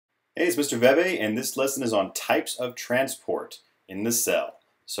Hey, it's Mr. Vebe, and this lesson is on types of transport in the cell.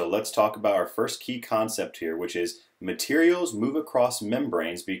 So let's talk about our first key concept here, which is materials move across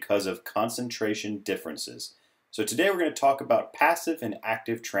membranes because of concentration differences. So today we're going to talk about passive and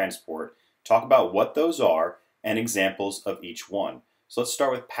active transport, talk about what those are, and examples of each one. So let's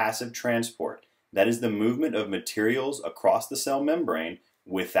start with passive transport. That is the movement of materials across the cell membrane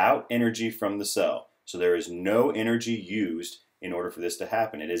without energy from the cell. So there is no energy used in order for this to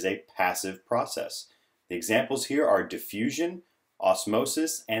happen. It is a passive process. The examples here are diffusion,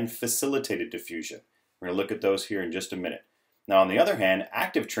 osmosis, and facilitated diffusion. We're going to look at those here in just a minute. Now, on the other hand,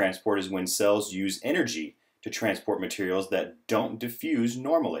 active transport is when cells use energy to transport materials that don't diffuse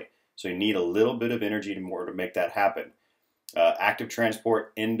normally. So you need a little bit of energy in order to make that happen. Active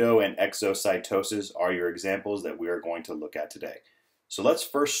transport, endo and exocytosis are your examples that we are going to look at today. So let's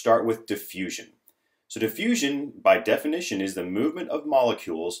first start with diffusion. So diffusion, by definition, is the movement of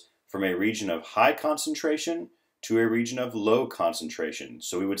molecules from a region of high concentration to a region of low concentration.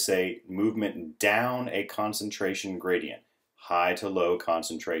 So we would say movement down a concentration gradient, high to low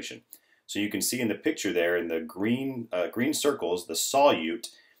concentration. So you can see in the picture there in the green circles, the solute,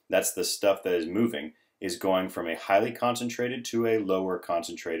 that's the stuff that is moving, is going from a highly concentrated to a lower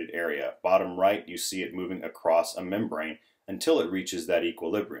concentrated area. Bottom right, you see it moving across a membrane until it reaches that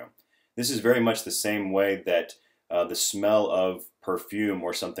equilibrium. This is very much the same way that the smell of perfume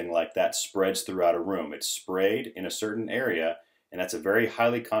or something like that spreads throughout a room. It's sprayed in a certain area, and that's a very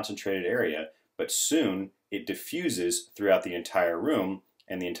highly concentrated area, but soon it diffuses throughout the entire room,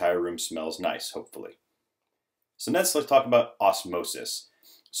 and the entire room smells nice, hopefully. So next, let's talk about osmosis.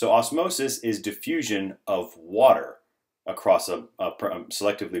 So osmosis is diffusion of water across a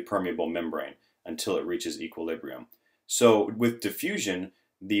selectively permeable membrane until it reaches equilibrium. So with diffusion,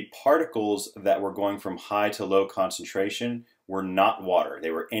 the particles that were going from high to low concentration were not water. They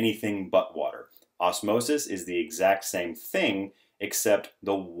were anything but water. Osmosis is the exact same thing, except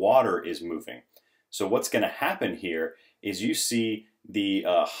the water is moving. So what's going to happen here is you see the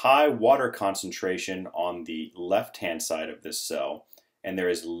high water concentration on the left-hand side of this cell, and there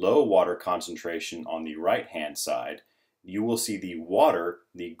is low water concentration on the right-hand side. You will see the water,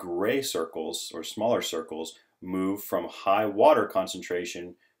 the gray circles or smaller circles, move from high water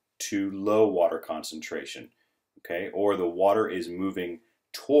concentration to low water concentration, okay? Or the water is moving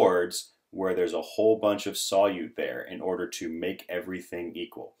towards where there's a whole bunch of solute there in order to make everything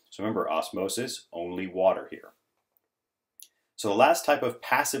equal. So remember, osmosis, only water here. So the last type of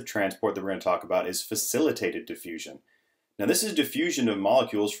passive transport that we're going to talk about is facilitated diffusion. Now this is diffusion of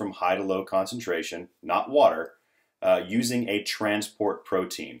molecules from high to low concentration, not water, using a transport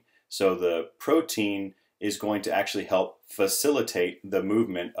protein. So the protein is going to actually help facilitate the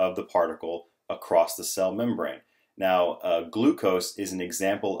movement of the particle across the cell membrane. Now, glucose is an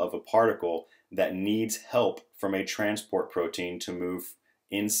example of a particle that needs help from a transport protein to move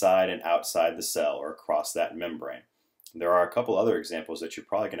inside and outside the cell or across that membrane. There are a couple other examples that you're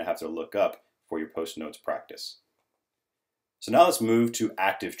probably going to have to look up for your post-notes practice. So now let's move to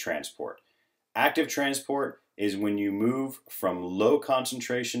active transport. Active transport is when you move from low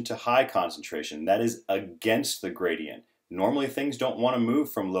concentration to high concentration. That is against the gradient. Normally things don't want to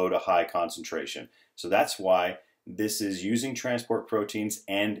move from low to high concentration. So that's why this is using transport proteins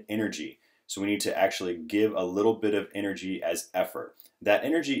and energy. So we need to actually give a little bit of energy as effort. That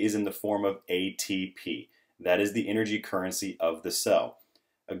energy is in the form of ATP. That is the energy currency of the cell.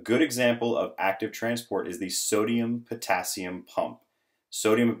 A good example of active transport is the sodium-potassium pump.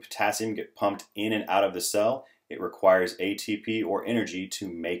 Sodium and potassium get pumped in and out of the cell. It requires ATP or energy to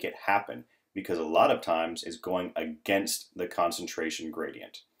make it happen because a lot of times it's going against the concentration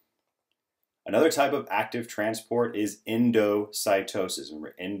gradient. Another type of active transport is endocytosis.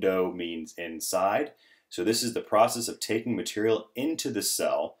 Remember, endo means inside. So this is the process of taking material into the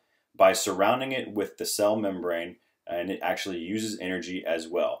cell by surrounding it with the cell membrane, and it actually uses energy as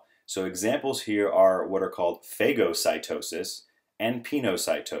well. So examples here are what are called phagocytosis and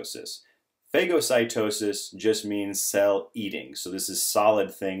pinocytosis. Phagocytosis just means cell eating. So this is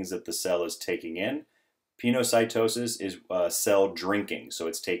solid things that the cell is taking in. Pinocytosis is cell drinking. So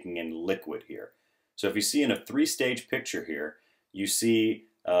it's taking in liquid here. So if you see in a three-stage picture here, you see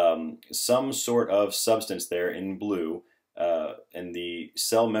some sort of substance there in blue, and the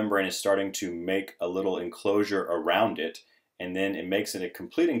cell membrane is starting to make a little enclosure around it, and then it makes it a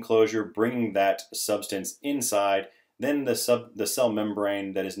complete enclosure, bringing that substance inside. Then the cell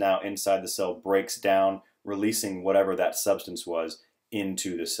membrane that is now inside the cell breaks down, releasing whatever that substance was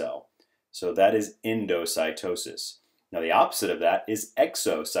into the cell. So that is endocytosis. Now the opposite of that is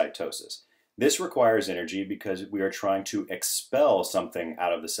exocytosis. This requires energy because we are trying to expel something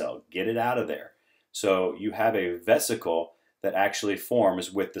out of the cell, get it out of there. So you have a vesicle that actually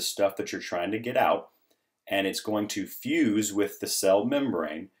forms with the stuff that you're trying to get out, and it's going to fuse with the cell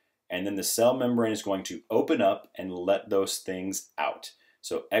membrane, and then the cell membrane is going to open up and let those things out.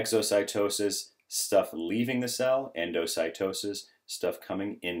 So exocytosis, stuff leaving the cell; endocytosis, stuff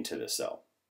coming into the cell.